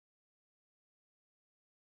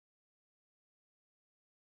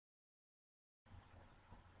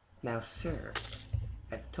Now, sir,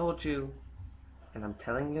 I've told you, and I'm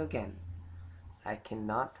telling you again, I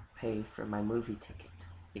cannot pay for my movie ticket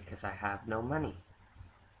because I have no money.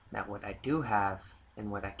 Now, what I do have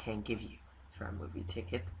and what I can give you for a movie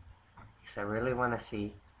ticket is I really want to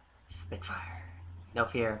see Spitfire. No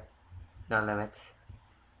fear, no limits,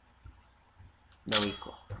 no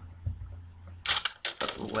equal.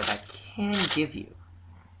 But what I can give you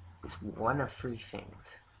is one of three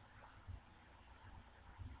things.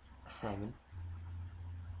 A salmon,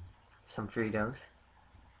 some Fritos,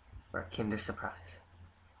 or a Kinder Surprise.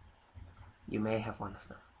 You may have one of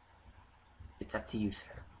them. It's up to you,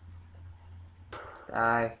 sir.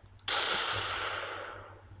 Die.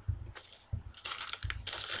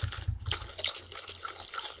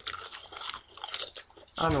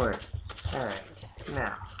 Onward. Alright,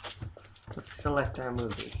 now, let's select our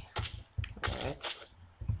movie. Alright.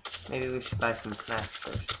 Maybe we should buy some snacks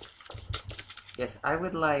first. Yes, I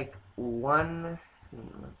would like one...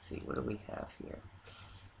 let's see, what do we have here?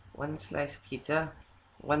 One slice of pizza,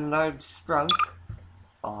 one large sprunk.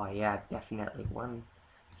 Oh yeah, definitely. One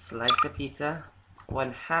slice of pizza,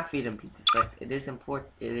 one half-eaten pizza slice. It is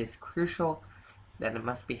important, it is crucial that it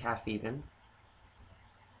must be half-eaten.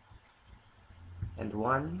 And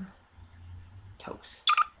one toast.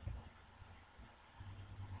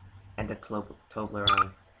 And a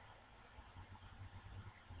Toblerone.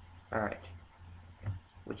 Alright.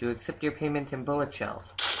 Would you accept your payment in bullet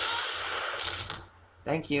shells?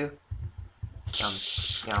 Thank you. Yum,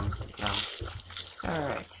 yum, yum.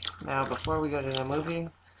 Alright, now before we go to the movie,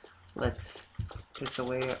 let's piss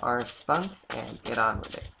away our spunk and get on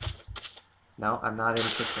with it. No, I'm not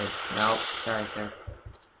interested. No, sorry, sir.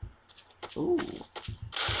 Ooh.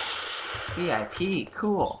 VIP,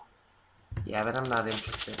 cool. Yeah, but I'm not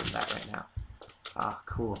interested in that right now. Ah,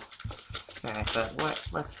 cool. Alright, but what?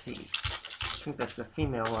 Let's see. I think that's the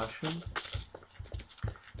female washroom.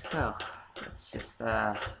 So, let's just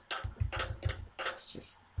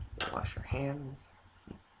wash our hands.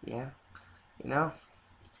 Yeah, you know,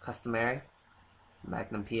 it's customary.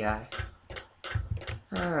 Magnum PI.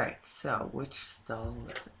 Alright, so which stall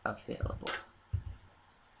is available?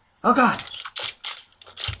 Oh god!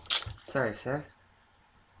 Sorry, sir.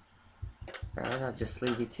 Alright, I'll just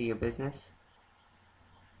leave you to your business.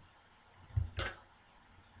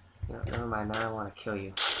 You know, never mind, now I want to kill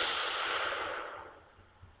you.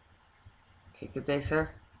 Okay, good day, sir.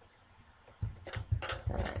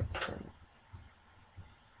 Alright, so...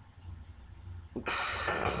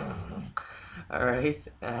 Alright,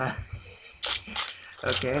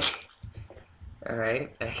 okay.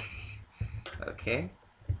 Alright, okay.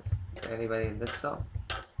 Is there anybody in this stall?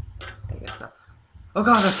 I guess not. Oh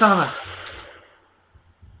god, Osama!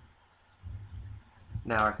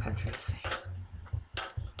 Now our country is safe.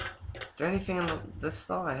 Is there anything in this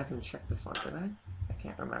stall? I haven't checked this one, did I? I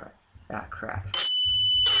can't remember. Ah, crap.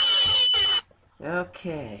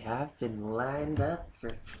 Okay, I've been lined up for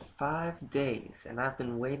 5 days, and I've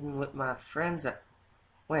been waiting with my friends.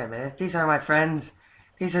 Wait a minute, these aren't my friends.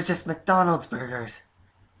 These are just McDonald's burgers.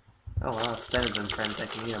 Oh well, it's better than friends, I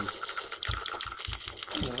can eat them.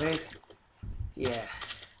 Anyways, yeah.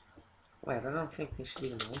 Wait, I don't think they should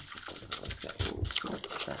even wait for something. Let's go. Ooh,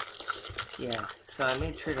 what's that? Yeah, so I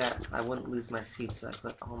made sure that I wouldn't lose my seat, so I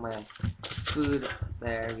put all my food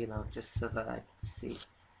there, you know, just so that I could see.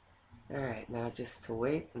 Alright, now just to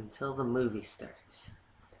wait until the movie starts.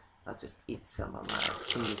 I'll just eat some of my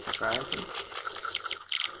Kinder Surprises.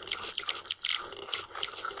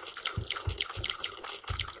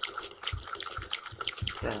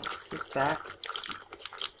 Then sit back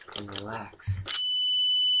and relax.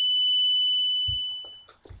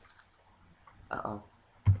 Uh-oh.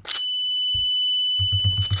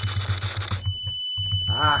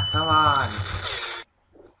 Ah, come on!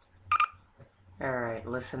 Alright,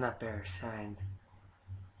 listen up, Air Sign.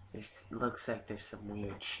 Looks like there's some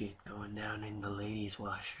weird shit going down in the ladies'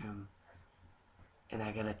 washroom. And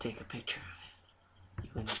I gotta take a picture of it.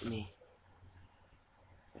 You and me.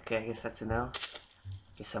 Okay, I guess that's a no.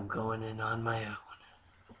 Guess I'm going in on my own.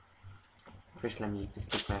 First, let me eat this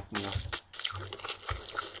Big Mac meal.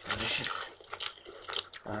 Delicious.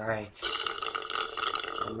 Alright.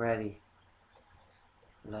 I'm ready.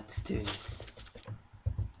 Let's do this.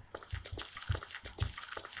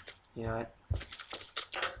 You know what?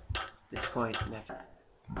 At this point, nothing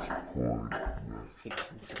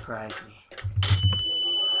can surprise me.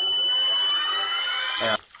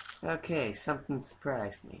 Okay, something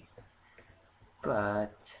surprised me.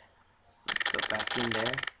 But let's go back in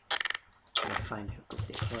there and find out what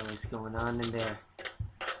the hell is going on in there.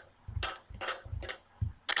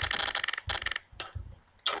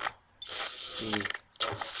 See.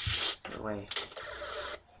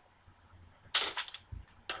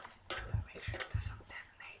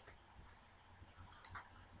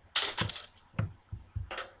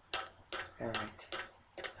 Alright.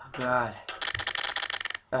 Oh god.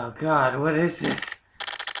 Oh god, what is this?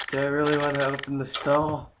 Do I really want to open the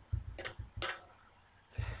stall?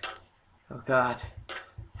 Oh god.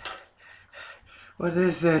 What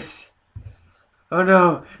is this? Oh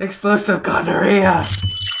no! Explosive gonorrhea!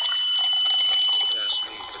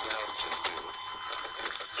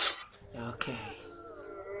 Okay.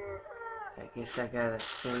 I guess I gotta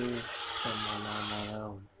save someone on my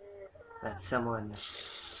own. That someone...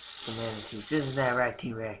 Chameleonz. Isn't that right,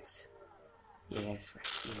 T-Rex? Yeah, that's right.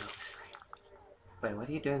 You know that's right. Wait, what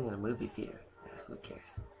are you doing in a movie theater? Who cares?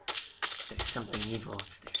 There's something evil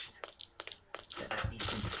upstairs that I need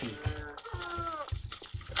to defeat.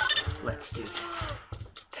 Let's do this.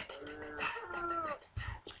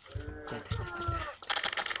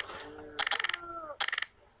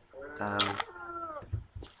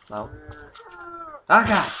 Hello? Oh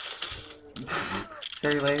god!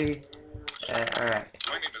 Sorry, lady. Alright.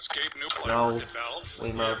 My name is Gabe Newport. No.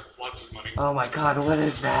 We move. Lots of money. Oh my god, what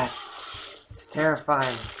is that? It's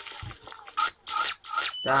terrifying.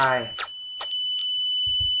 Die.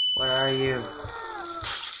 What are you?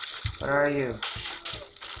 What are you?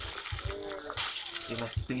 You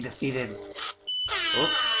must be defeated.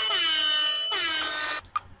 Oh.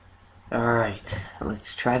 Alright,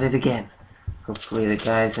 let's try it again. Hopefully the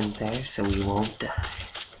guy isn't there so we won't die.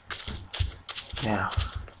 Now,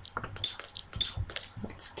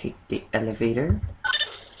 let's take the elevator.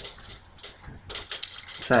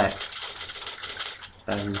 What's that?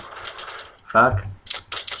 Fuck.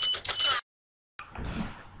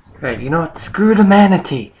 Right, you know what? Screw the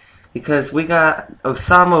manatee! Because we got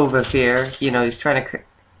Osama over here, you know, he's trying to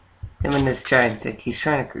him and this giant dick, he's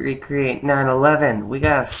trying to recreate 9/11. We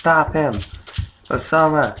gotta stop him.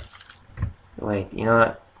 Osama. Wait, you know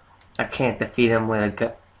what? I can't defeat him with a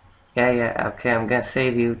gun. Yeah, okay, I'm gonna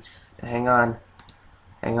save you. Just hang on.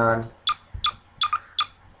 Hang on.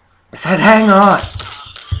 I said hang on!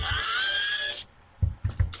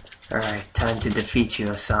 Alright, time to defeat you,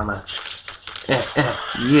 Osama.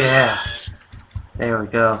 Yeah! There we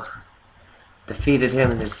go. Defeated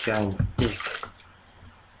him and his giant dick.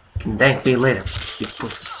 You can thank me later, you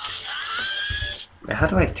pussies. Wait, how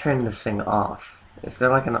do I turn this thing off? Is there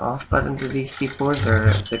like an off button to these C4s, or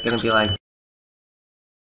is it gonna be like...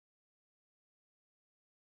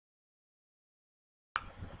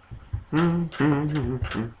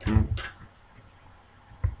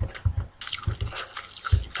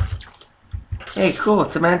 Hey, cool,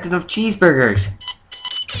 it's a mountain of cheeseburgers!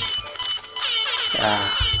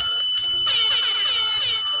 Ah.